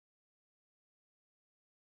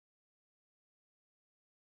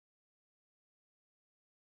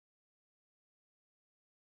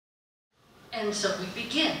And so we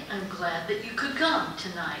begin. I'm glad that you could come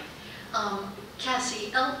tonight.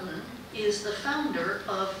 Cassie Elton is the founder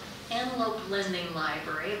of Antelope Lending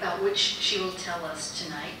Library, about which she will tell us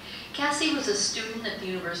tonight. Cassie was a student at the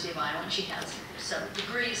University of Iowa, and she has several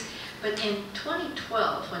degrees, but in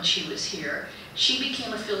 2012, when she was here, she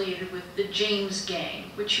became affiliated with the James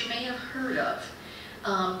Gang, which you may have heard of.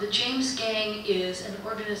 The James Gang is an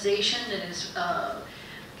organization that is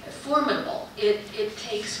formidable. It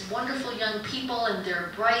takes wonderful young people and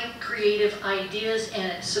their bright, creative ideas,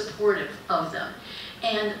 and it's supportive of them.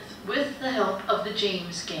 And with the help of the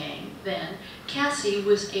James Gang, then, Cassie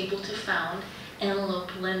was able to found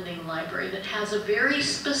Antelope Lending Library that has a very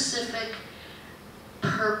specific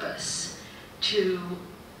purpose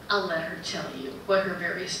I'll let her tell you what her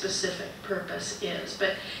very specific purpose is.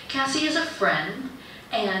 But Cassie is a friend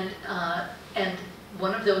and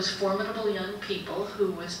one of those formidable young people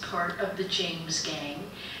who was part of the James Gang.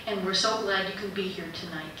 And we're so glad you can be here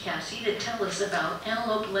tonight, Cassie, to tell us about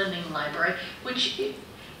Antelope Lending Library, which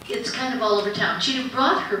it's kind of all over town. She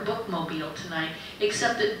brought her bookmobile tonight,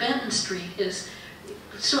 except that Benton Street is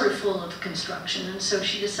sort of full of construction, and so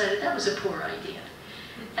she decided that was a poor idea.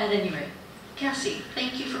 At any rate, Cassie,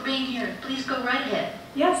 thank you for being here. Please go right ahead.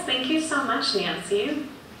 Yes, thank you so much, Nancy.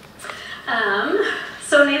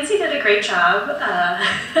 So Nancy did a great job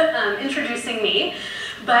introducing me,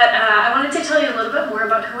 but I wanted to tell you a little bit more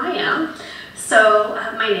about who I am. So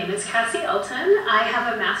my name is Cassie Elton. I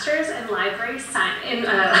have a master's in library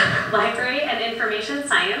and information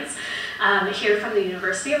science here from the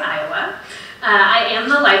University of Iowa. I am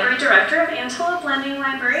the library director of Antelope Lending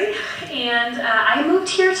Library, and I moved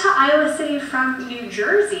here to Iowa City from New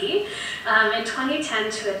Jersey in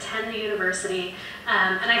 2010 to attend the university.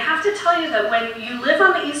 And I have to tell you that when you live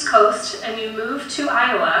on the East Coast and you move to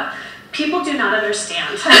Iowa, people do not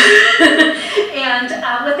understand. And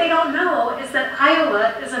what they don't know is that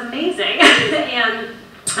Iowa is amazing. And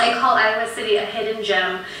I call Iowa City a hidden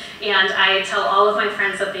gem, and I tell all of my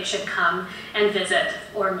friends that they should come and visit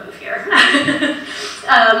or move here.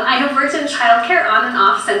 I have worked in childcare on and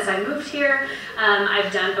off since I moved here.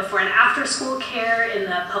 I've done before and after school care in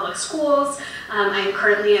the public schools. I'm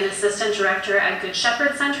currently an assistant director at Good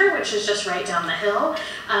Shepherd Center, which is just right down the hill,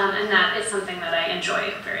 and that is something that I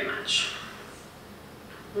enjoy very much.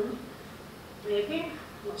 Maybe?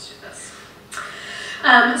 Let's do this.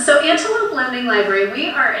 So Antelope Lending Library, we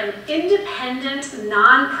are an independent,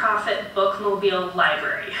 nonprofit bookmobile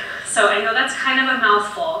library. So I know that's kind of a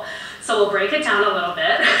mouthful, so we'll break it down a little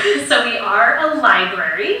bit. So we are a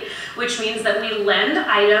library, which means that we lend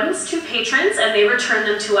items to patrons and they return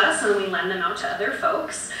them to us and we lend them out to other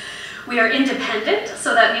folks. We are independent,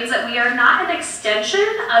 so that means that we are not an extension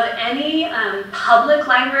of any public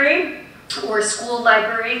library or school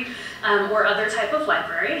library or other type of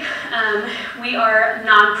library. We are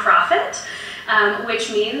nonprofit, which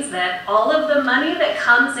means that all of the money that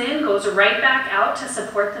comes in goes right back out to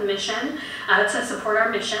support the mission, to support our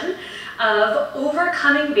mission of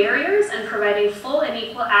overcoming barriers and providing full and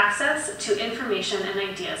equal access to information and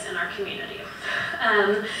ideas in our community.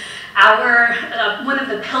 One of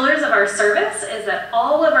the pillars of our service is that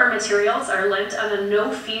all of our materials are lent on a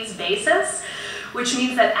no-fees basis, which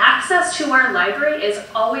means that access to our library is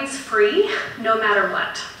always free, no matter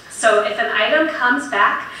what. So if an item comes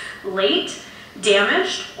back late,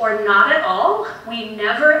 damaged, or not at all, we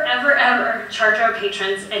never, ever, ever charge our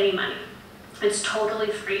patrons any money. It's totally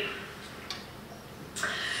free.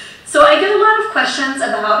 So I get a lot of questions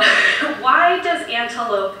about why does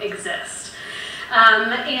Antelope exist?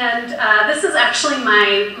 This is actually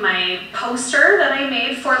my poster that I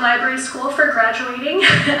made for library school for graduating,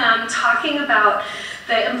 talking about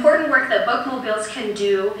the important work that bookmobiles can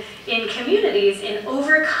do in communities in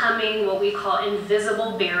overcoming what we call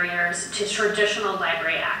invisible barriers to traditional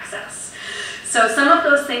library access. So some of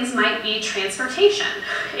those things might be transportation.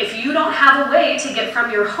 If you don't have a way to get from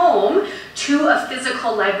your home to a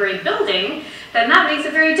physical library building, then that makes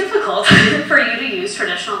it very difficult for you to use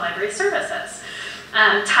traditional library services.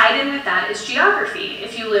 Tied in with that is geography.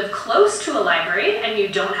 If you live close to a library and you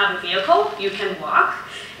don't have a vehicle, you can walk.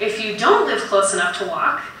 If you don't live close enough to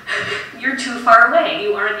walk, you're too far away.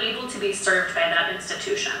 You aren't able to be served by that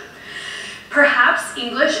institution. Perhaps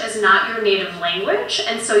English is not your native language,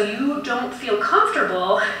 and so you don't feel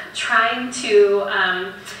comfortable trying to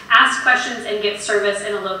ask questions and get service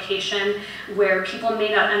in a location where people may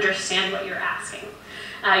not understand what you're asking.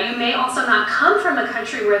 You may also not come from a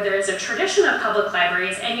country where there is a tradition of public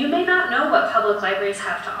libraries, and you may not know what public libraries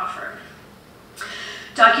have to offer.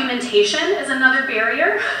 Documentation is another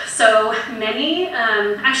barrier. So many,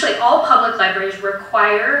 actually all public libraries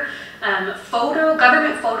require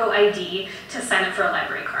government photo ID to sign up for a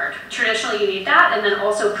library card. Traditionally you need that, and then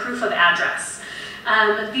also proof of address.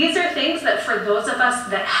 These are things that for those of us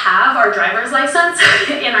that have our driver's license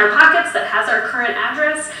in our pockets, that has our current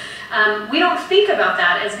address, we don't think about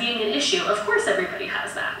that as being an issue. Of course everybody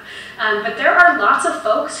has that. But there are lots of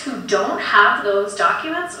folks who don't have those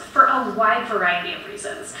documents for a wide variety of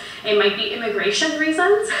reasons. It might be immigration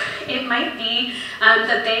reasons. It might be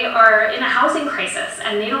that they are in a housing crisis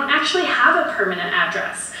and they don't actually have a permanent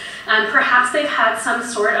address. Perhaps they've had some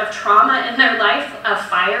sort of trauma in their life, a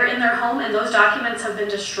fire in their home, and those documents have been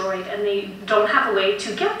destroyed and they don't have a way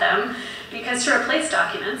to get them because to replace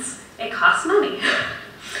documents, it costs money.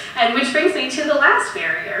 And which brings me to the last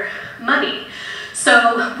barrier, money.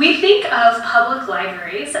 So we think of public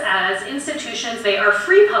libraries as institutions. They are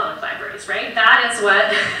free public libraries, right? That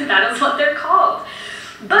is what they're called.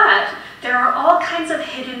 But there are all kinds of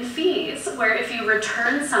hidden fees where if you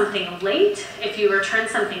return something late, if you return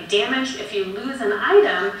something damaged, if you lose an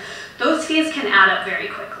item, those fees can add up very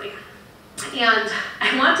quickly. And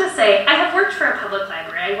I want to say, I have worked for a public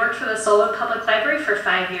library. I worked for the Solon Public Library for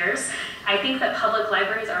 5 years. I think that public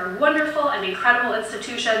libraries are wonderful and incredible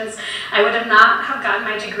institutions. I would not have gotten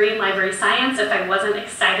my degree in library science if I wasn't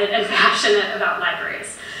excited and passionate about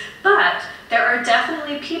libraries. But there are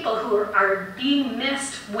definitely people who are being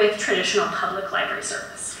missed with traditional public library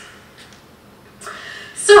service.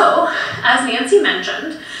 So, as Nancy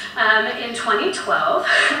mentioned, in 2012,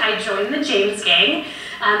 I joined the James Gang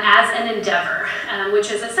as an endeavor,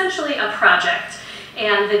 which is essentially a project.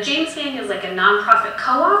 And the James Gang is like a nonprofit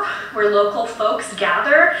co-op where local folks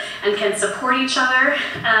gather and can support each other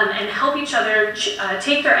and help each other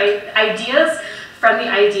take their ideas from the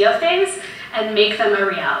idea phase and make them a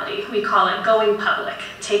reality. We call it going public,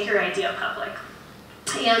 take your idea public.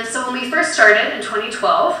 And so when we first started in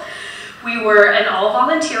 2012, we were an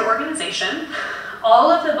all-volunteer organization.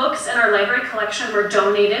 All of the books in our library collection were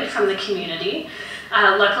donated from the community.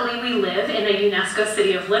 Luckily, we live in a UNESCO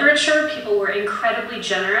City of Literature. People were incredibly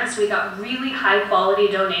generous. We got really high-quality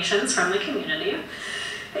donations from the community.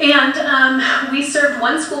 And we served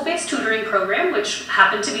one school-based tutoring program, which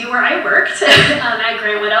happened to be where I worked at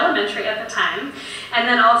Grantwood Elementary at the time, and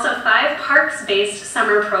then also 5 parks-based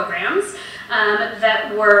summer programs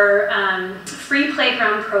that were free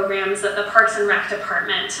playground programs that the Parks and Rec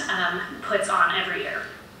Department puts on every year.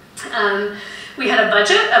 We had a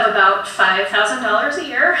budget of about $5,000 a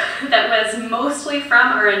year that was mostly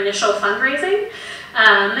from our initial fundraising,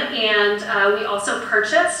 and we also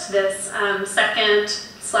purchased this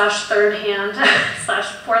second/third-hand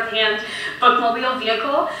 /fourth-hand bookmobile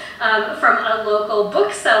vehicle from a local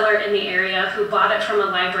bookseller in the area who bought it from a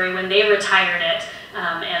library when they retired it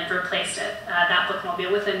and replaced it, that bookmobile,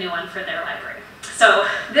 with a new one for their library. So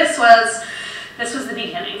this was the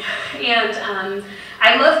beginning. And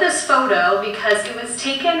I love this photo because it was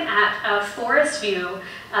taken at a Forest View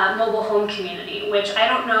mobile home community, which I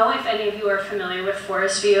don't know if any of you are familiar with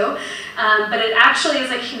Forest View, but it actually is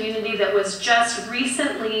a community that was just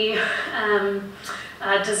recently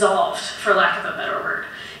dissolved, for lack of a better word.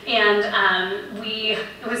 And it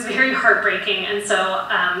was very heartbreaking, and so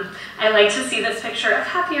I like to see this picture of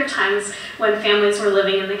happier times when families were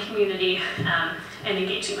living in the community and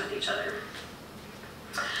engaging with each other.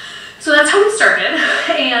 So that's how we started,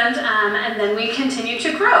 and then we continued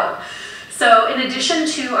to grow. So in addition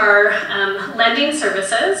to our lending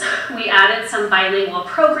services, we added some bilingual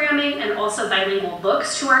programming and also bilingual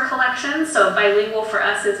books to our collection. So bilingual for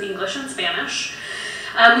us is English and Spanish.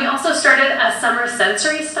 We also started a summer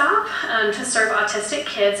sensory stop to serve autistic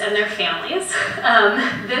kids and their families.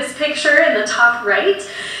 This picture in the top right,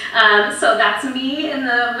 so that's me in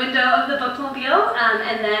the window of the bookmobile,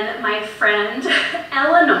 and then my friend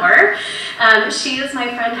Eleanor. She is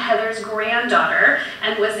my friend Heather's granddaughter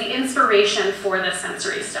and was the inspiration for the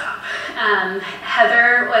sensory stop.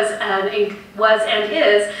 Heather was and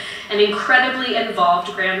is an incredibly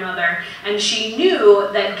involved grandmother, and she knew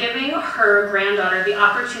that giving her granddaughter the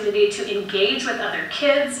opportunity to engage with other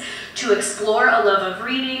kids, to explore a love of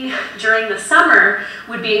reading during the summer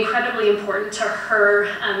would be incredibly important to her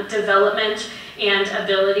development and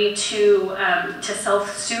ability to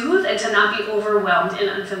self-soothe and to not be overwhelmed in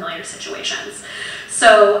unfamiliar situations.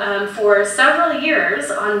 So for several years,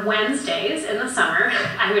 on Wednesdays in the summer,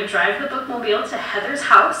 I would drive the bookmobile to Heather's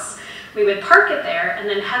house. We would park it there, and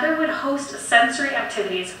then Heather would host sensory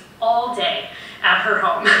activities all day at her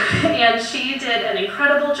home. And she did an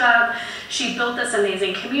incredible job. She built this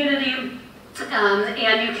amazing community.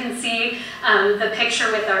 And you can see the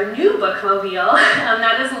picture with our new bookmobile.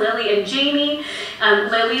 That is Lily and Jamie.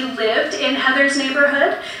 Lily lived in Heather's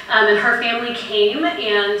neighborhood, and her family came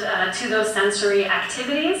and to those sensory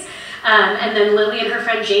activities. And then Lily and her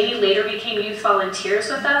friend Jamie later became youth volunteers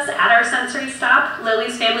with us at our sensory stop.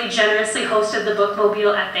 Lily's family generously hosted the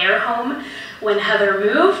bookmobile at their home when Heather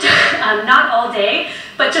moved, not all day,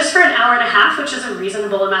 but just for an hour and a half, which is a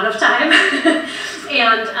reasonable amount of time.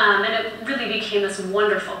 and it really became this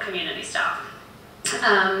wonderful community stop.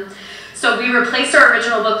 So we replaced our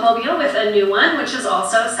original bookmobile with a new one, which is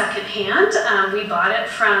also secondhand. We bought it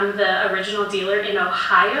from the original dealer in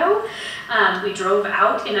Ohio. We drove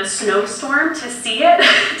out in a snowstorm to see it,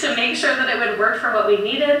 to make sure that it would work for what we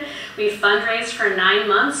needed. We fundraised for 9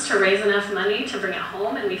 months to raise enough money to bring it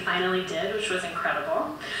home, and we finally did, which was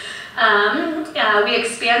incredible. We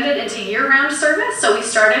expanded into year-round service, so we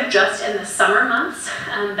started just in the summer months,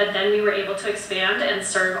 but then we were able to expand and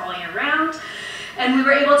serve all year round. And we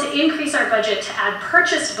were able to increase our budget to add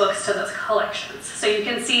purchased books to those collections. So you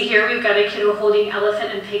can see here we've got a kiddo holding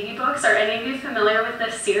Elephant and Piggy books. Are any of you familiar with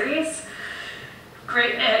this series?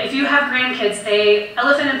 Great. If you have grandkids,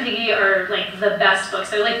 Elephant and Piggy are like the best books.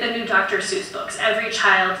 They're like the new Dr. Seuss books. Every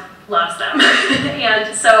child loves them.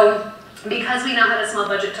 And so because we now had a small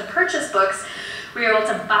budget to purchase books, we were able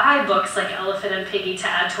to buy books like Elephant and Piggy to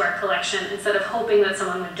add to our collection instead of hoping that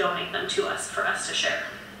someone would donate them to us for us to share.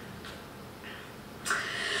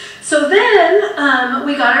 So then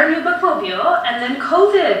we got our new bookmobile, and then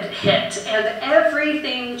COVID hit and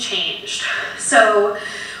everything changed. So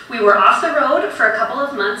we were off the road for a couple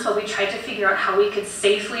of months while we tried to figure out how we could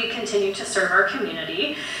safely continue to serve our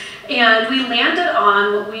community. And we landed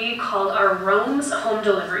on what we called our Rome's home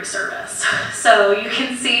delivery service. So you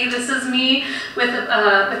can see this is me with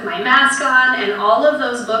my mask on, and all of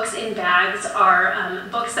those books in bags are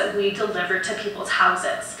books that we deliver to people's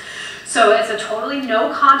houses. So it's a totally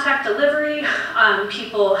no contact delivery.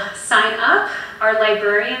 People sign up. Our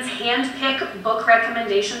librarians handpick book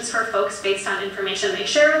recommendations for folks based on information they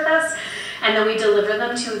share with us, and then we deliver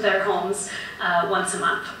them to their homes once a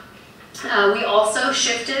month. We also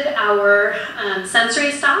shifted our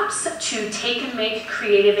sensory stops to take and make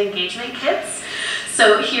creative engagement kits.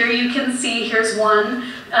 So here you can see, here's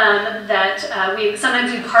one that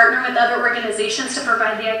sometimes we partner with other organizations to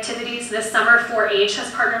provide the activities. This summer 4-H has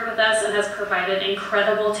partnered with us and has provided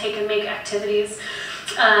incredible take and make activities.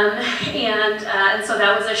 And so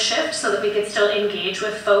that was a shift so that we could still engage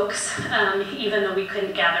with folks even though we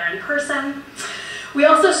couldn't gather in person. We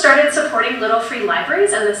also started supporting Little Free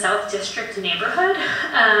Libraries in the South District neighborhood.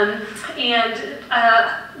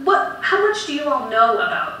 How much do you all know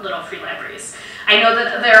about Little Free Libraries? I know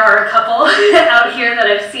that there are a couple out here that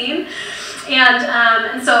I've seen.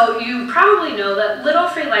 And so you probably know that Little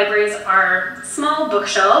Free Libraries are small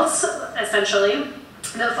bookshelves, essentially,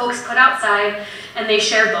 that folks put outside and they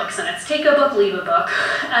share books, and it's take a book, leave a book.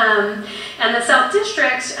 And the South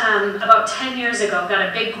District, about 10 years ago, got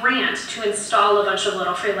a big grant to install a bunch of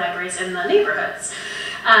Little Free Libraries in the neighborhoods.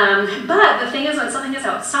 But the thing is, when something is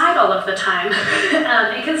outside all of the time,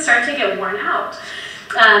 it can start to get worn out.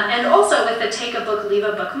 And also with the take a book, leave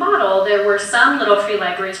a book model, there were some Little Free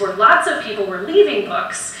Libraries where lots of people were leaving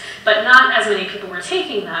books, but not as many people were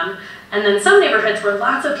taking them. And then some neighborhoods where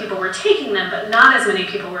lots of people were taking them, but not as many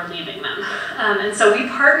people were leaving them. And so we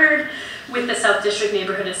partnered with the South District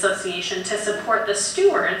Neighborhood Association to support the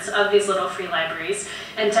stewards of these Little Free Libraries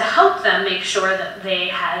and to help them make sure that they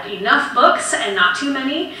had enough books and not too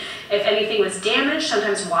many. If anything was damaged,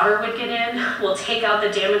 sometimes water would get in. We'll take out the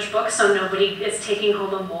damaged books so nobody is taking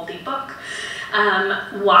home a moldy book.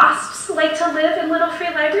 Wasps like to live in Little Free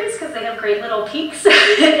Libraries because they have great little peaks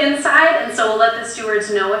inside, and so we'll let the stewards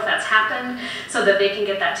know if that's happened so that they can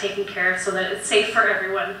get that taken care of so that it's safe for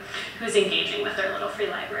everyone who's engaging with their Little Free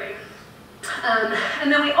Library.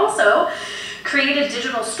 And then we also created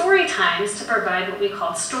digital story times to provide what we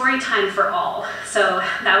called story time for all. So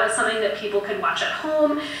that was something that people could watch at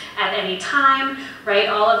home at any time, right?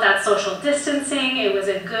 All of that social distancing, it was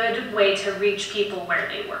a good way to reach people where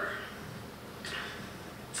they were.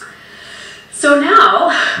 So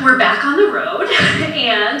now we're back on the road,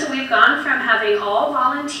 and we've gone from having all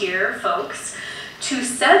volunteer folks to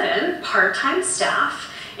 7 part-time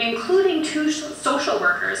staff, including 2 social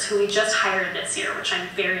workers who we just hired this year, which I'm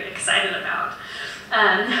very excited about.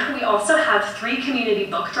 We also have 3 community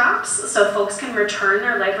book drops, so folks can return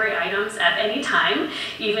their library items at any time,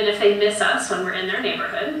 even if they miss us when we're in their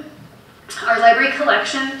neighborhood. Our library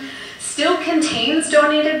collection still contains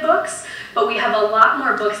donated books, but we have a lot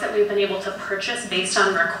more books that we've been able to purchase based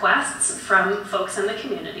on requests from folks in the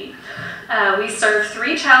community. We serve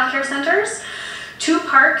 3 childcare centers, 2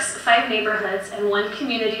 parks, 5 neighborhoods, and 1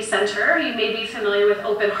 community center. You may be familiar with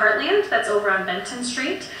Open Heartland, that's over on Benton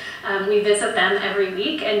Street. We visit them every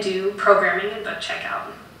week and do programming and book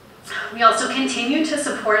checkout. We also continue to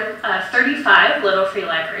support 35 Little Free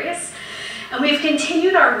Libraries. And we've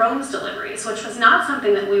continued our Rome's deliveries, which was not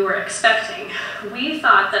something that we were expecting. We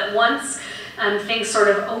thought that once things sort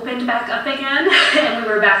of opened back up again and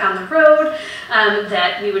we were back on the road,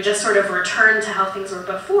 that we would just sort of return to how things were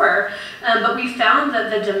before. But we found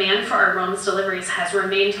that the demand for our Rome's deliveries has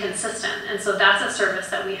remained consistent, and so that's a service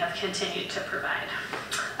that we have continued to provide.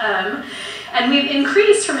 And we've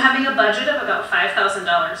increased from having a budget of about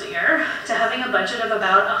 $5,000 a year to having a budget of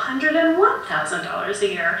about $101,000 a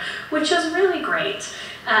year, which is really great.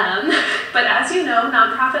 But as you know,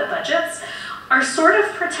 nonprofit budgets are sort of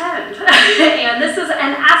pretend. And this is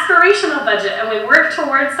an aspirational budget, and we work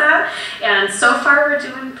towards that, and so far we're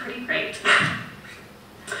doing pretty great.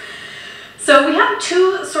 So we have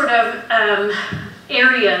 2 sort of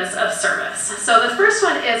areas of service. So the first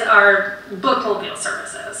one is our bookmobile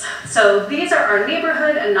services. So these are our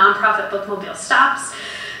neighborhood and nonprofit bookmobile stops.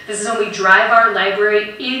 This is when we drive our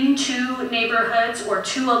library into neighborhoods or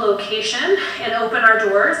to a location and open our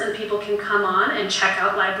doors, and people can come on and check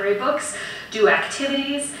out library books, do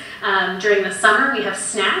activities. During the summer, we have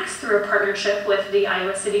snacks through a partnership with the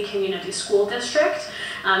Iowa City Community School District,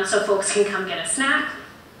 so folks can come get a snack.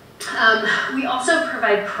 We also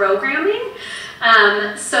provide programming.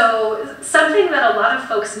 So something that a lot of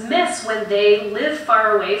folks miss when they live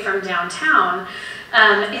far away from downtown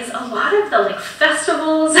is a lot of the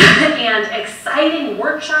festivals and exciting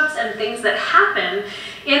workshops and things that happen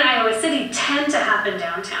in Iowa City tend to happen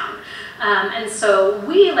downtown. And so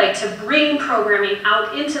we like to bring programming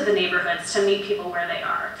out into the neighborhoods to meet people where they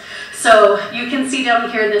are. So you can see down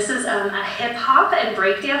here, this is a hip hop and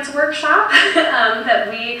breakdance workshop that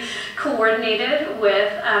we coordinated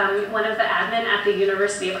with one of the admin at the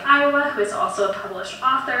University of Iowa, who is also a published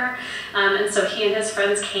author. And so he and his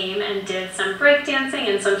friends came and did some breakdancing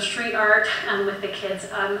and some street art with the kids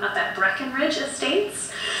up at Breckenridge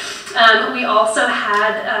Estates. We also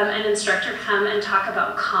had an instructor come and talk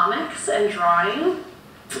about comics and drawing.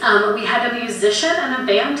 We had a musician and a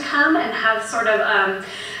band come and have sort of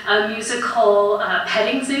a musical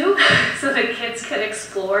petting zoo so the kids could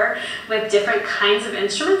explore with different kinds of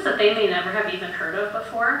instruments that they may never have even heard of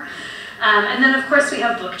before. And then of course we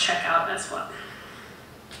have book checkout as well.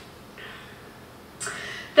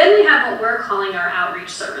 Then we have what we're calling our outreach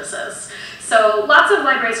services. So lots of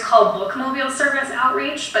libraries call bookmobile service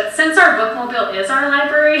outreach, but since our bookmobile is our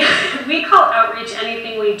library, we call outreach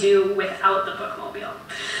anything we do without the bookmobile.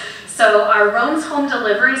 So our Rome's Home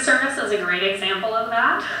Delivery service is a great example of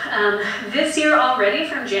that. This year already,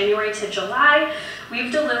 from January to July,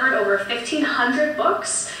 we've delivered over 1,500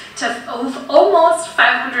 books to almost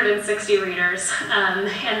 560 readers,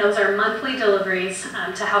 and those are monthly deliveries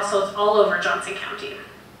to households all over Johnson County.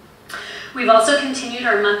 We've also continued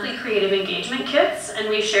our monthly creative engagement kits, and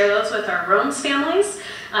we share those with our Rome's families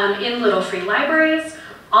in Little Free Libraries,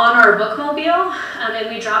 on our bookmobile, and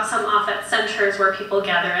we drop some off at centers where people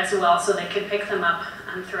gather as well so they can pick them up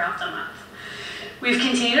throughout the month. We've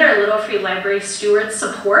continued our Little Free Library steward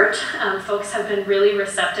support. Folks have been really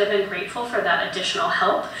receptive and grateful for that additional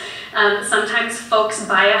help. Sometimes folks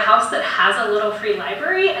buy a house that has a Little Free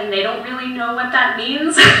Library and they don't really know what that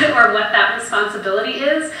means or what that responsibility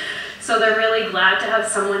is. So they're really glad to have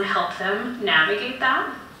someone help them navigate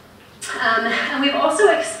that. And we've also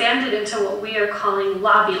expanded into what we are calling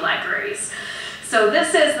lobby libraries. So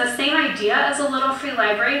this is the same idea as a Little Free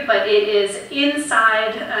Library, but it is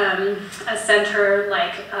inside a center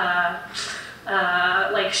like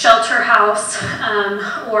Shelter House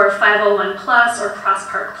or 501 Plus or Cross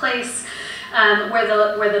Park Place, where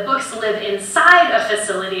the books live inside a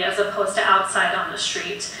facility as opposed to outside on the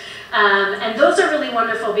street. And those are really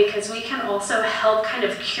wonderful because we can also help kind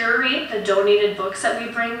of curate the donated books that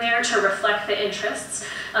we bring there to reflect the interests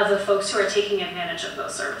of the folks who are taking advantage of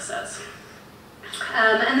those services.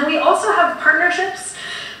 And then we also have partnerships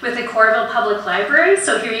with the Coralville Public Library.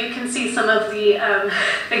 So here you can see some of the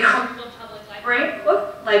Coralville Public Library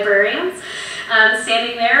librarians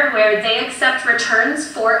standing there where they accept returns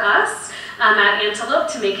for us at Antelope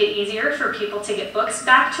to make it easier for people to get books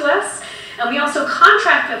back to us. And we also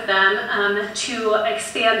contract with them to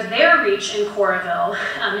expand their reach in Coralville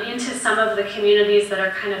into some of the communities that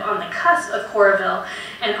are kind of on the cusp of Coralville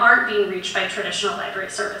and aren't being reached by traditional library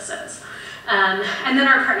services. And then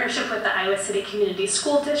our partnership with the Iowa City Community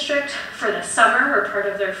School District for the summer. We're part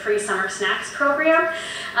of their free summer snacks program.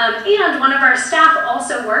 And one of our staff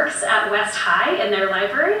also works at West High in their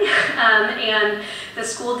library. And the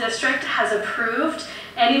school district has approved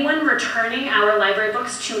anyone returning our library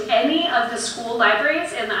books to any of the school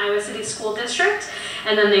libraries in the Iowa City School District,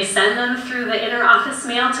 and then they send them through the inter-office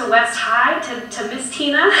mail to West High to Miss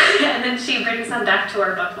Tina, and then she brings them back to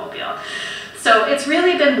our bookmobile. So it's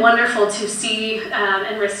really been wonderful to see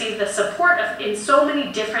and receive the support in so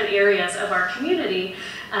many different areas of our community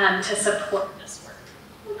to support this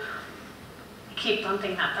work. I keep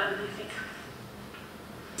bumping that button, I think.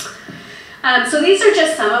 So these are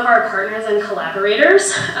just some of our partners and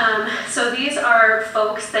collaborators. So these are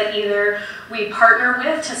folks that either we partner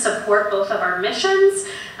with to support both of our missions.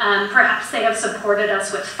 Perhaps they have supported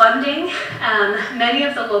us with funding. Many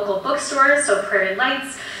of the local bookstores, so Prairie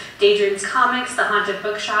Lights, Daydreams Comics, The Haunted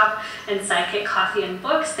Bookshop, and Sidekick Coffee and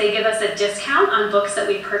Books, they give us a discount on books that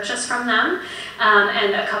we purchase from them.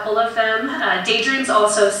 And a couple of them, Daydreams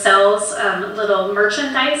also sells little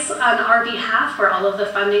merchandise on our behalf where all of the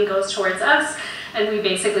funding goes towards us. And we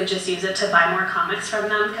basically just use it to buy more comics from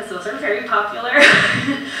them because those are very popular.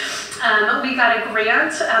 We got a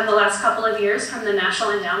grant the last couple of years from the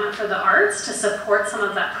National Endowment for the Arts to support some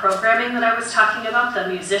of that programming that I was talking about, the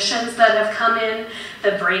musicians that have come in,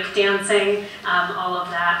 the break dancing, all of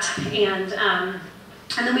that.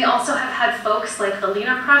 And then we also have had folks like the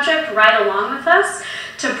Lena Project ride along with us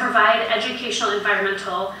to provide educational,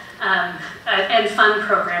 environmental, and fun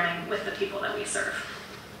programming with the people that we serve.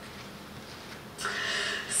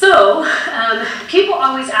 So, people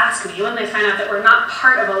always ask me when they find out that we're not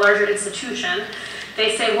part of a larger institution,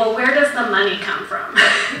 they say, well, where does the money come from?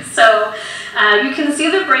 So, you can see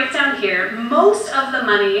the breakdown here. Most of the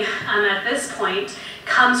money at this point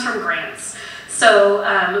comes from grants. So,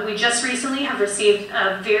 we just recently have received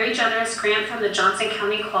a very generous grant from the Johnson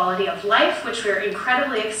County Quality of Life, which we're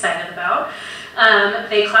incredibly excited about.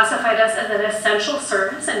 They classified us as an essential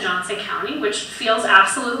service in Johnson County, which feels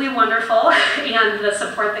absolutely wonderful, and the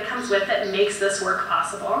support that comes with it makes this work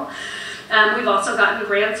possible. We've also gotten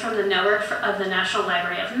grants from the network of the National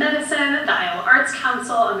Library of Medicine, the Iowa Arts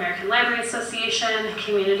Council, American Library Association,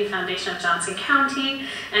 Community Foundation of Johnson County,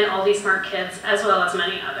 and All These Smart Kids, as well as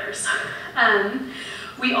many others.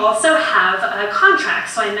 We also have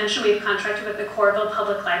contracts. So I mentioned we've contracted with the Coralville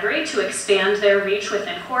Public Library to expand their reach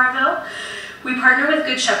within Coralville. We partner with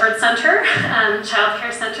Good Shepherd Center, Child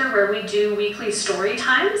Care Center, where we do weekly story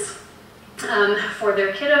times for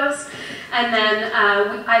their kiddos. And then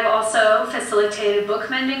I've also facilitated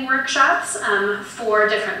book mending workshops for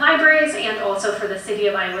different libraries and also for the city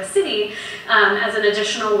of Iowa City as an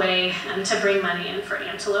additional way to bring money in for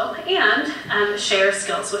Antelope and share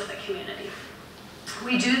skills with the community.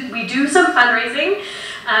 We do some fundraising.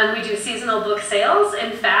 We do seasonal book sales.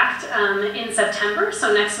 In fact, in September,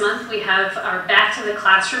 so next month, we have our Back to the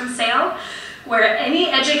Classroom sale, where any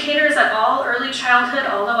educators at all, early childhood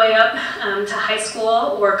all the way up to high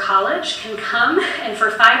school or college, can come, and for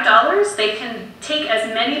 $5, they can take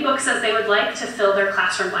as many books as they would like to fill their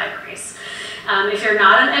classroom libraries. If you're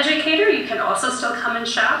not an educator, you can also still come and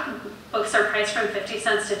shop. Books are priced from 50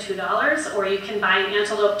 cents to $2, or you can buy an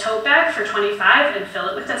Antelope tote bag for $25 and fill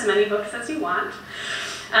it with as many books as you want.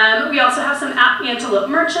 We also have some Antelope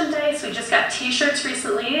merchandise. We just got t-shirts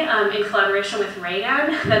recently in collaboration with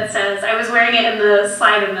Reagan that says, I was wearing it in the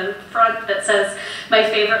slide in the front that says, my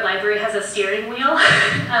favorite library has a steering wheel.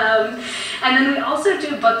 And then we also do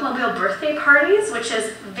bookmobile birthday parties, which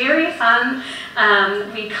is very fun.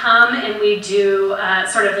 We come and we do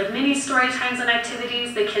sort of like mini story times and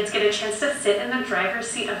activities. The kids get a chance to sit in the driver's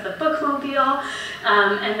seat of the bookmobile,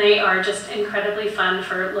 and they are just incredibly fun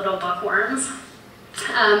for little bookworms.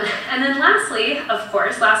 And then lastly, of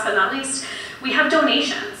course, last but not least, we have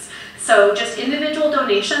donations. So just individual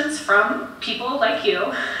donations from people like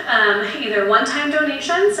you, either one-time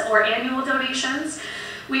donations or annual donations.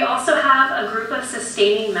 We also have a group of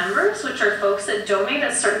sustaining members, which are folks that donate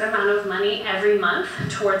a certain amount of money every month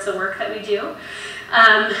towards the work that we do.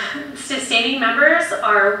 Sustaining members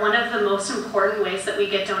are one of the most important ways that we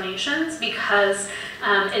get donations because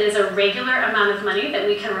it is a regular amount of money that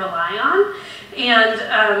we can rely on.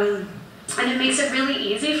 And it makes it really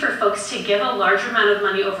easy for folks to give a large amount of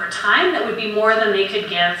money over time that would be more than they could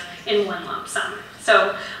give in one lump sum.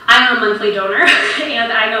 So I'm a monthly donor,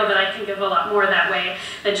 and I know that I can give a lot more that way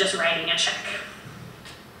than just writing a check.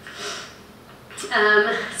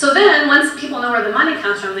 So then, once people know where the money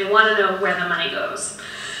comes from, they want to know where the money goes.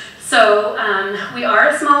 So we are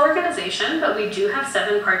a small organization, but we do have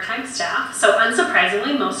 7 part-time staff. So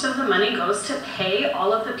unsurprisingly, most of the money goes to pay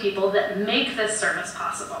all of the people that make this service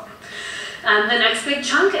possible. The next big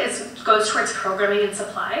chunk goes towards programming and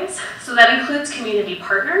supplies. So that includes community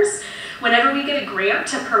partners. Whenever we get a grant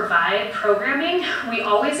to provide programming, we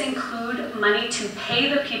always include money to pay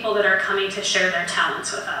the people that are coming to share their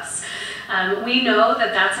talents with us. We know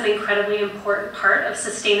that that's an incredibly important part of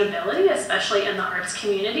sustainability, especially in the arts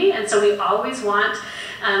community, and so we always want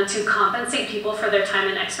to compensate people for their time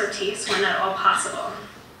and expertise when at all possible.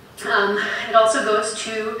 It also goes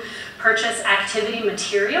to purchase activity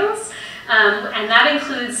materials, and that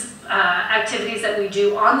includes activities that we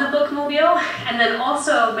do on the bookmobile, and then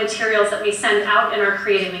also materials that we send out in our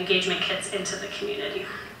creative engagement kits into the community.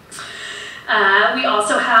 We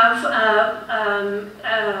also have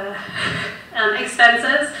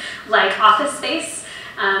expenses like office space,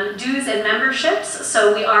 dues and memberships.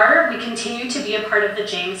 So we continue to be a part of the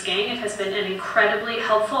James Gang. It has been an incredibly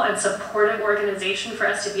helpful and supportive organization for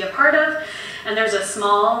us to be a part of. And there's a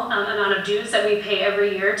small amount of dues that we pay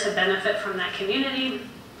every year to benefit from that community.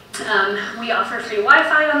 We offer free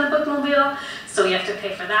Wi-Fi on the bookmobile, so we have to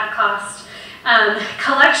pay for that cost.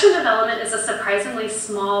 Collection development is a surprisingly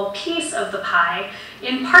small piece of the pie,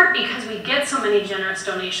 in part because we get so many generous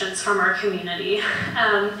donations from our community.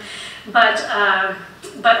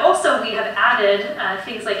 But also we have added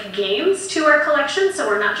things like games to our collection, so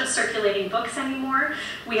we're not just circulating books anymore.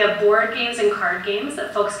 We have board games and card games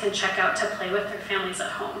that folks can check out to play with their families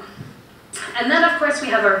at home. And then of course we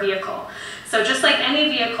have our vehicle. So just like any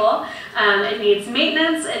vehicle, it needs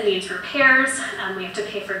maintenance, it needs repairs, we have to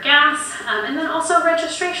pay for gas, and then also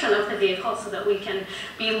registration of the vehicle so that we can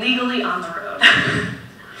be legally on the road.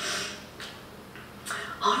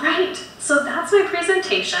 All right, so that's my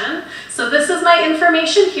presentation. So this is my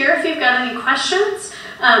information here if you've got any questions.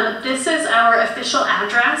 This is our official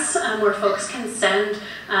address where folks can send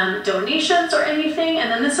donations or anything,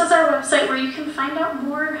 and then this is our website where you can find out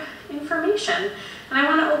more information. And I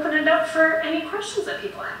want to open it up for any questions that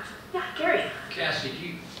people have. Yeah, Gary. Cassie,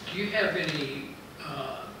 do you have any,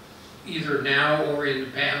 either now or in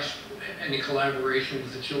the past, any collaboration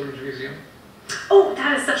with the Children's Museum? Oh,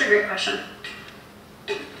 that is such a great question.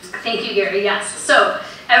 Thank you, Gary. Yes. So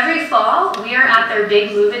every fall, we are at their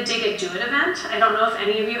big Move It, Dig It, Do It event. I don't know if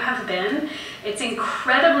any of you have been. It's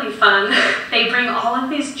incredibly fun. They bring all of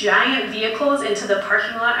these giant vehicles into the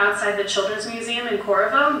parking lot outside the Children's Museum in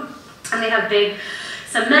Corriveau. And they have big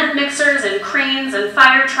cement mixers and cranes and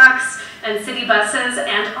fire trucks and city buses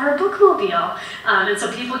and our bookmobile. And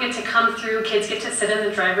so people get to come through, kids get to sit in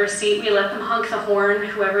the driver's seat. We let them honk the horn.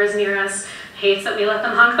 Whoever is near us hates that we let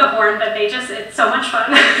them honk the horn, but it's so much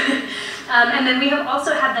fun. And then we have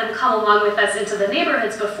also had them come along with us into the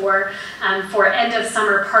neighborhoods before for end of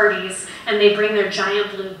summer parties, and they bring their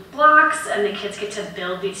giant blue blocks and the kids get to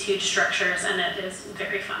build these huge structures, and it is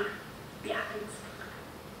very fun. Yeah, thanks.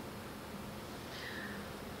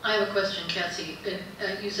 I have a question, Cassie.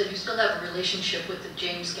 You said you still have a relationship with the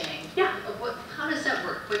James Gang. Yeah. How does that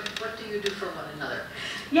work? What do you do for one another?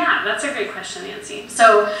 Yeah, that's a great question, Nancy.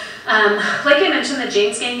 So, like I mentioned, the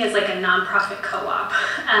James Gang is like a nonprofit co-op.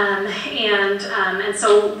 And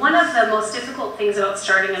so one of the most difficult things about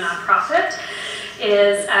starting a nonprofit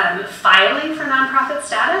is filing for nonprofit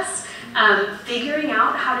status. Figuring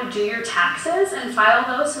out how to do your taxes and file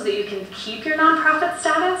those so that you can keep your nonprofit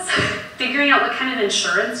status, figuring out what kind of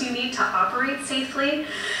insurance you need to operate safely,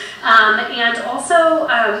 and also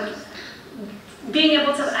being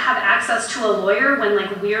able to have access to a lawyer when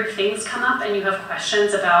like weird things come up and you have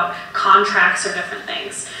questions about contracts or different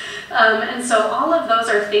things. And so all of those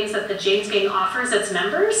are things that the James Gang offers its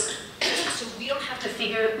members, so we don't have to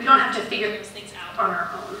figure those things out on our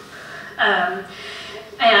own.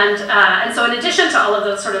 And so in addition to all of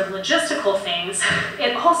those sort of logistical things,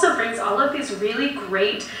 it also brings all of these really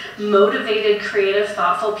great, motivated, creative,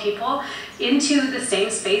 thoughtful people into the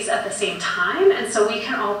same space at the same time. And so we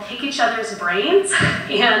can all pick each other's brains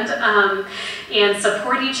and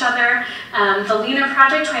support each other. The Lena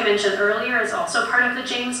Project, who I mentioned earlier, is also part of the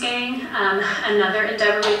James Gang. Another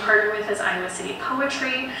endeavor we partner with is Iowa City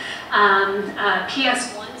Poetry.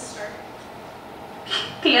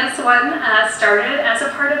 PS1 started as a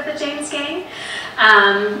part of the James Gang.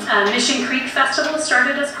 Mission Creek Festival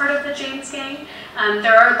started as part of the James Gang.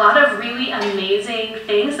 There are a lot of really amazing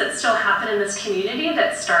things that still happen in this community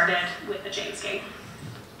that started with the James Gang.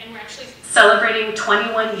 And we're actually celebrating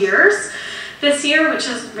 21 years this year, which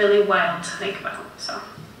is really wild to think about. So,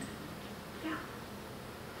 yeah.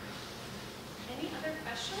 Any other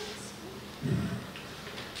questions?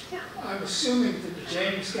 Yeah. I'm assuming that the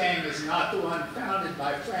James Gang is not the one founded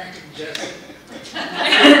by Frank and Jesse.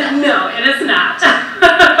 No, it is not.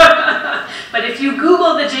 But if you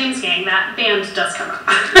Google the James Gang, that band does come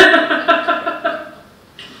up.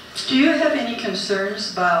 Do you have any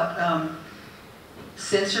concerns about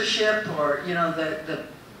censorship, or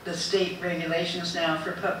the state regulations now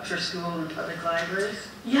for school and public libraries?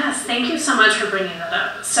 Yes, thank you so much for bringing that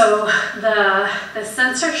up. So the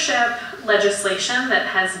censorship legislation that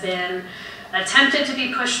has been attempted to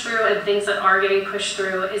be pushed through and things that are getting pushed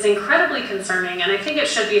through is incredibly concerning, and I think it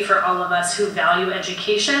should be for all of us who value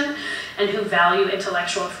education and who value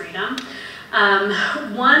intellectual freedom.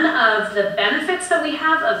 One of the benefits that we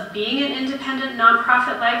have of being an independent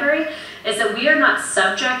nonprofit library is that we are not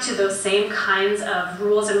subject to those same kinds of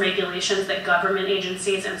rules and regulations that government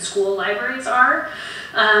agencies and school libraries are.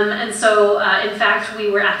 And so, in fact,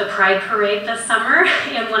 we were at the Pride Parade this summer,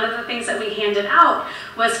 and one of the things that we handed out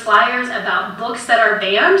was flyers about books that are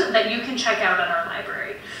banned that you can check out at our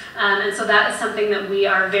library. And so that is something that we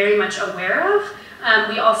are very much aware of.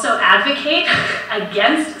 We also advocate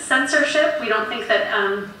against censorship. We don't think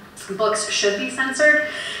that books should be censored,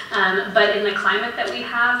 but in the climate that we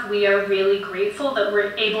have, we are really grateful that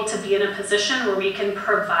we're able to be in a position where we can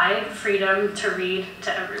provide freedom to read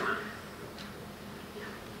to everyone.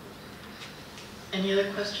 Any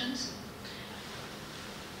other questions?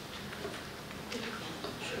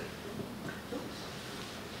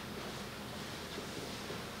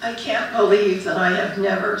 I can't believe that I have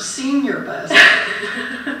never seen your bus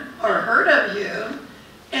or heard of you.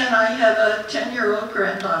 And I have a 10-year-old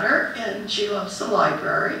granddaughter, and she loves the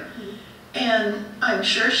library. And I'm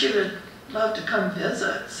sure she would love to come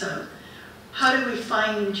visit. So how do we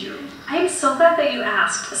find you? I'm so glad that you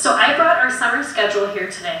asked. So I brought our summer schedule here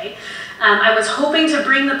today. I was hoping to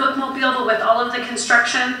bring the bookmobile, but with all of the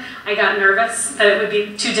construction, I got nervous that it would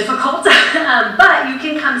be too difficult. But you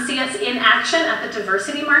can come see us in action at the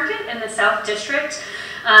Diversity Market in the South District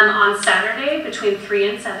on Saturday between 3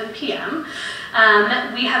 and 7 p.m.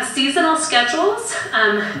 We have seasonal schedules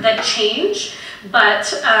that change,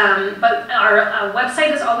 but our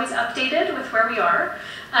website is always updated with where we are.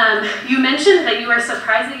 You mentioned that you are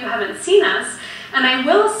surprised that you haven't seen us, and I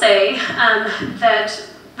will say that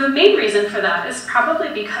the main reason for that is probably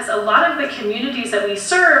because a lot of the communities that we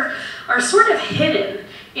serve are sort of hidden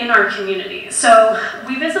in our community. So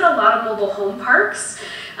we visit a lot of mobile home parks,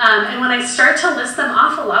 and when I start to list them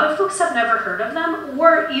off, a lot of folks have never heard of them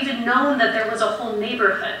or even known that there was a whole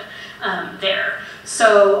neighborhood there.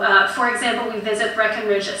 So, for example, we visit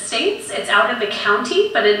Breckenridge Estates. It's out in the county,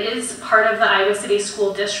 but it is part of the Iowa City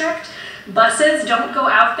School District. Buses don't go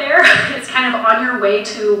out there. It's kind of on your way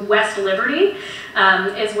to West Liberty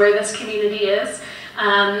is where this community is.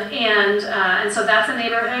 And so that's a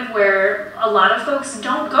neighborhood where a lot of folks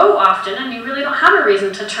don't go often, and you really don't have a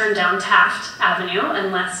reason to turn down Taft Avenue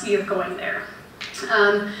unless you're going there.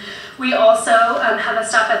 We also have a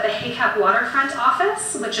stop at the Haycap Waterfront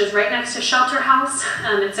office, which is right next to Shelter House.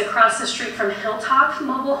 It's across the street from Hilltop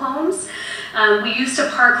Mobile Homes. We used to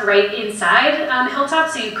park right inside Hilltop,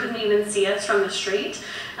 so you couldn't even see us from the street.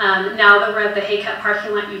 Now that we're at the Haycap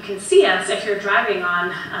parking lot, you can see us if you're driving on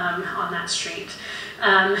that street.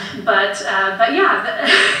 But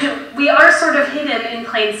yeah, we are sort of hidden in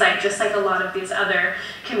plain sight, just like a lot of these other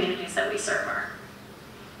communities that we serve are.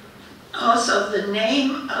 Also, the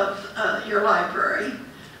name of your library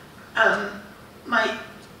might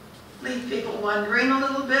leave people wondering a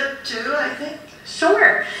little bit too, I think.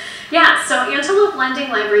 Sure. Yeah, so Antelope Lending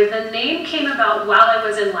Library, the name came about while I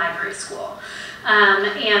was in library school.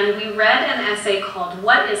 And we read an essay called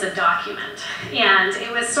What is a Document? And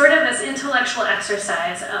it was sort of this intellectual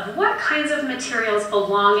exercise of what kinds of materials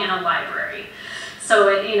belong in a library. So,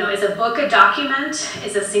 is a book a document?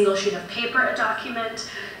 Is a single sheet of paper a document?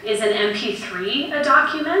 Is an MP3 a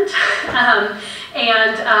document?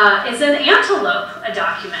 Is an antelope a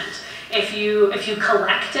document? If you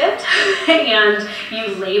collect it and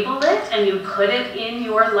you label it and you put it in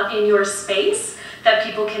your space that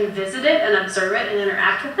people can visit it and observe it and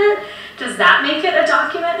interact with it, does that make it a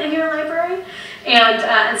document in your library?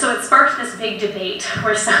 And so it sparked this big debate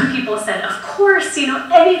where some people said, of course,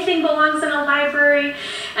 anything belongs in a library,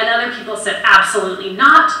 and other people said, absolutely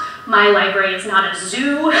not. My library is not a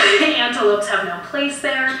zoo. Antelopes have no place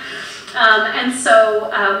there. And so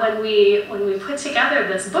when we put together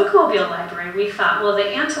this bookmobile library, we thought, well, the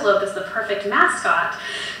antelope is the perfect mascot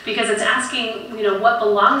because it's asking, what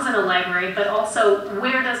belongs in a library, but also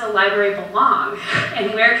where does a library belong,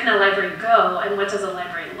 and where can a library go, and what does a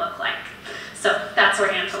library look like? So that's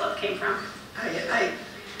where Antelope came from. I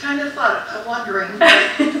kind of wondering.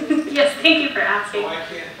 Yes, thank you for asking. Oh, I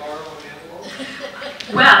can't borrow an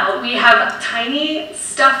Well, we have tiny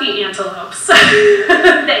stuffy antelopes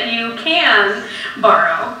that you can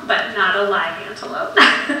borrow, but not a live antelope.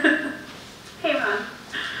 Hey, Ron.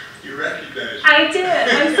 You recognize me. I did.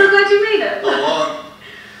 I'm so glad you made it.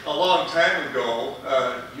 A long time ago,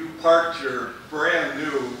 you parked your brand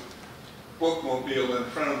new bookmobile in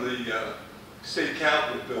front of the State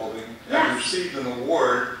Capitol building and Yes. received an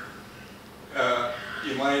award.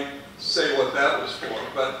 You might say what that was for,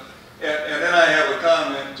 but and then I have a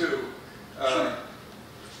comment too. Sure.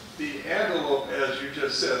 The Antelope, as you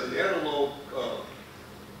just said, the Antelope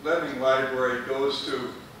Lending Library goes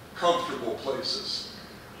to comfortable places.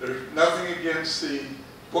 There's nothing against the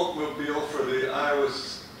bookmobile for the Iowa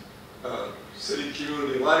City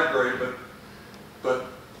Community Library, but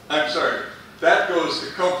I'm sorry, that goes to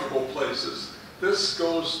comfortable places. This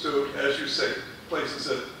goes to, as you say, places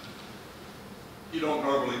that you don't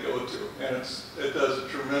normally go to, and it does a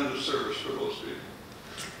tremendous service for those people.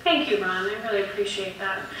 Thank you, Ron. I really appreciate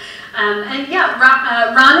that. And yeah,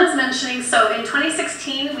 Ron is mentioning, so in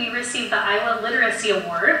 2016, we received the Iowa Literacy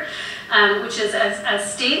Award, which is a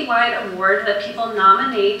statewide award that people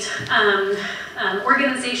nominate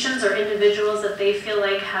organizations or individuals that they feel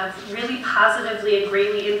like have really positively and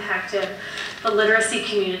greatly impacted the literacy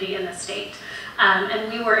community in the state.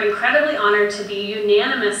 And we were incredibly honored to be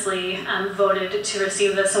unanimously voted to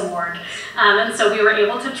receive this award. And so we were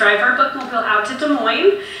able to drive our bookmobile out to Des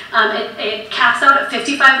Moines. It caps out at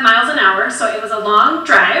 55 miles an hour, so it was a long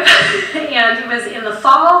drive. And it was in the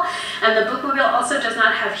fall, and the bookmobile also does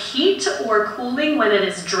not have heat or cooling when it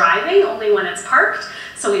is driving, only when it's parked.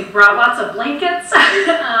 So we brought lots of blankets,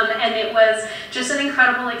 and it was just an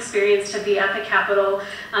incredible experience to be at the Capitol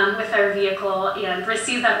with our vehicle and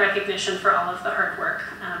receive that recognition for all of the hard work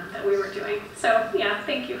that we were doing. So yeah,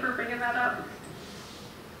 thank you for bringing that up.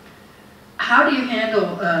 How do you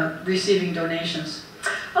handle receiving donations?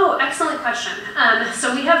 Oh, excellent question.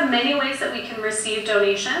 So we have many ways that we can receive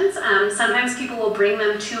donations. Sometimes people will bring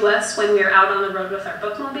them to us when we're out on the road with our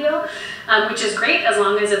bookmobile, which is great as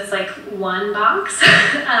long as it's like one box.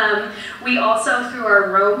 We also, through our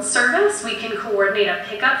road service, we can coordinate a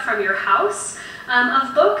pickup from your house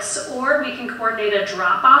of books, or we can coordinate a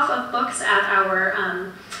drop-off of books at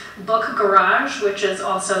our book garage, which is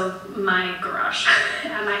also my garage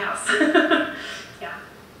at my house. Yeah.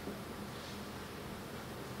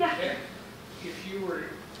 Yeah.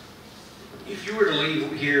 If you were to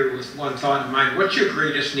leave here with one thought in mind, what's your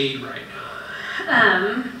greatest need right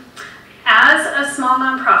now? As a small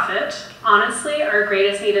nonprofit, honestly, our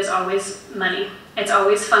greatest need is always money. It's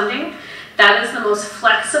always funding. That is the most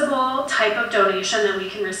flexible type of donation that we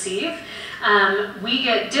can receive. We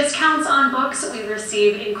get discounts on books. We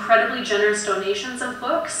receive incredibly generous donations of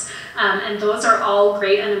books, and those are all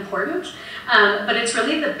great and important. But it's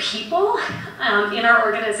really the people in our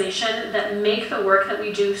organization that make the work that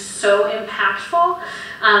we do so impactful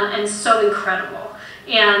and so incredible.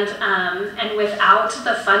 And without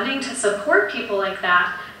the funding to support people like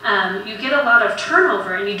that, you get a lot of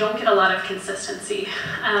turnover and you don't get a lot of consistency.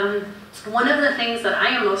 One of the things that I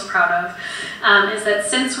am most proud of is that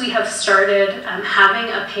since we have started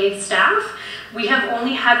having a paid staff, we have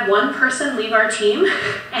only had one person leave our team,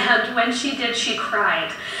 and when she did, she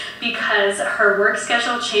cried because her work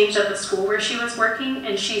schedule changed at the school where she was working,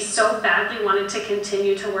 and she so badly wanted to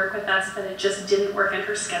continue to work with us that it just didn't work in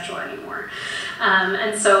her schedule anymore.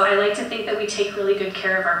 And so I like to think that we take really good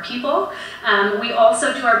care of our people. We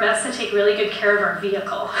also do our best to take really good care of our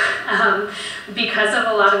vehicle. Because of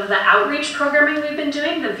a lot of the outreach programming we've been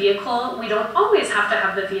doing, the vehicle, we don't always have to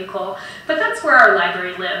have the vehicle, but that's where our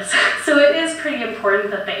library lives. So it is pretty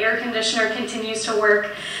important that the air conditioner continues to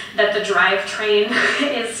work, that the drivetrain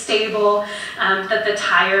is stable, that the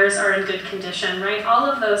tires are in good condition, right? All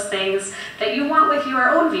of those things that you want with your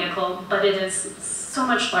own vehicle, but it is so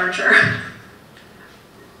much larger.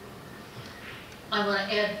 I want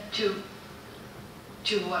to add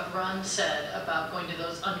to what Ron said about going to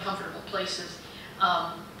those uncomfortable places.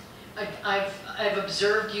 I've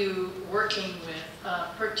observed you working with,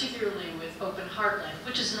 particularly with Open Heartland,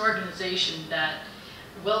 which is an organization that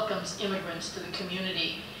welcomes immigrants to the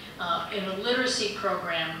community in a literacy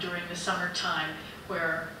program during the summertime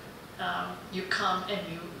where you come and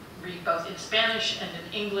you read both in Spanish and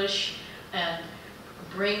in English and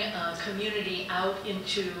bring a community out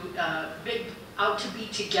into out to be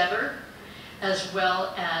together, as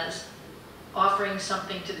well as offering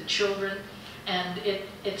something to the children. And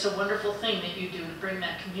it's a wonderful thing that you do to bring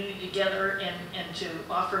that community together and to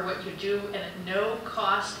offer what you do and at no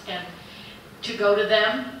cost, and to go to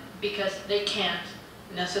them because they can't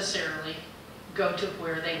necessarily go to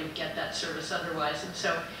where they would get that service otherwise. And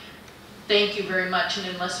so Thank you very much, and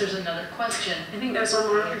unless there's another question. I think there's one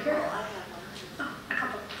more over here. Oh, a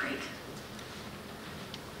couple, great.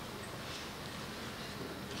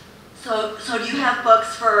 So do you have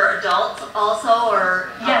books for adults also, or?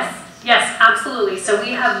 Yes, absolutely. So we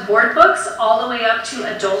have board books all the way up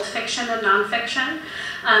to adult fiction and nonfiction.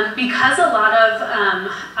 Because a lot of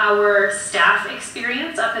our staff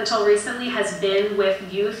experience up until recently has been with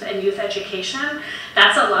youth and youth education,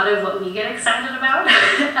 that's a lot of what we get excited about.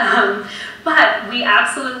 But we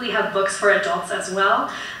absolutely have books for adults as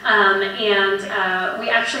well. We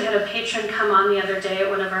actually had a patron come on the other day at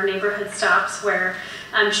one of our neighborhood stops where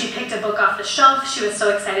she picked a book off the shelf. She was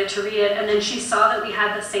so excited to read it, and then she saw that we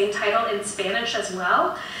had the same title in Spanish as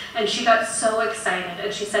well, and she got so excited.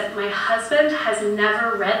 And she said, "My husband has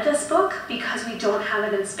never read this book because we don't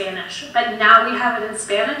have it in Spanish, but now we have it in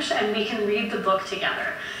Spanish and we can read the book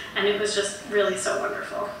together." And it was just really so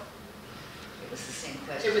wonderful. It was the same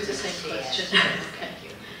question. It was the same question. Thank you.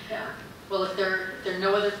 Yeah. Well, if there are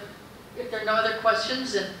no other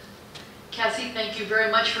questions, then Cassie, thank you very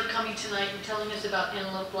much for coming tonight and telling us about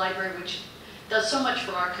Antelope Library, which does so much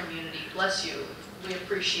for our community. Bless you. We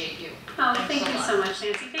appreciate you. Oh, Thanks thank a you lot. so much,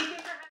 Nancy. Thank you.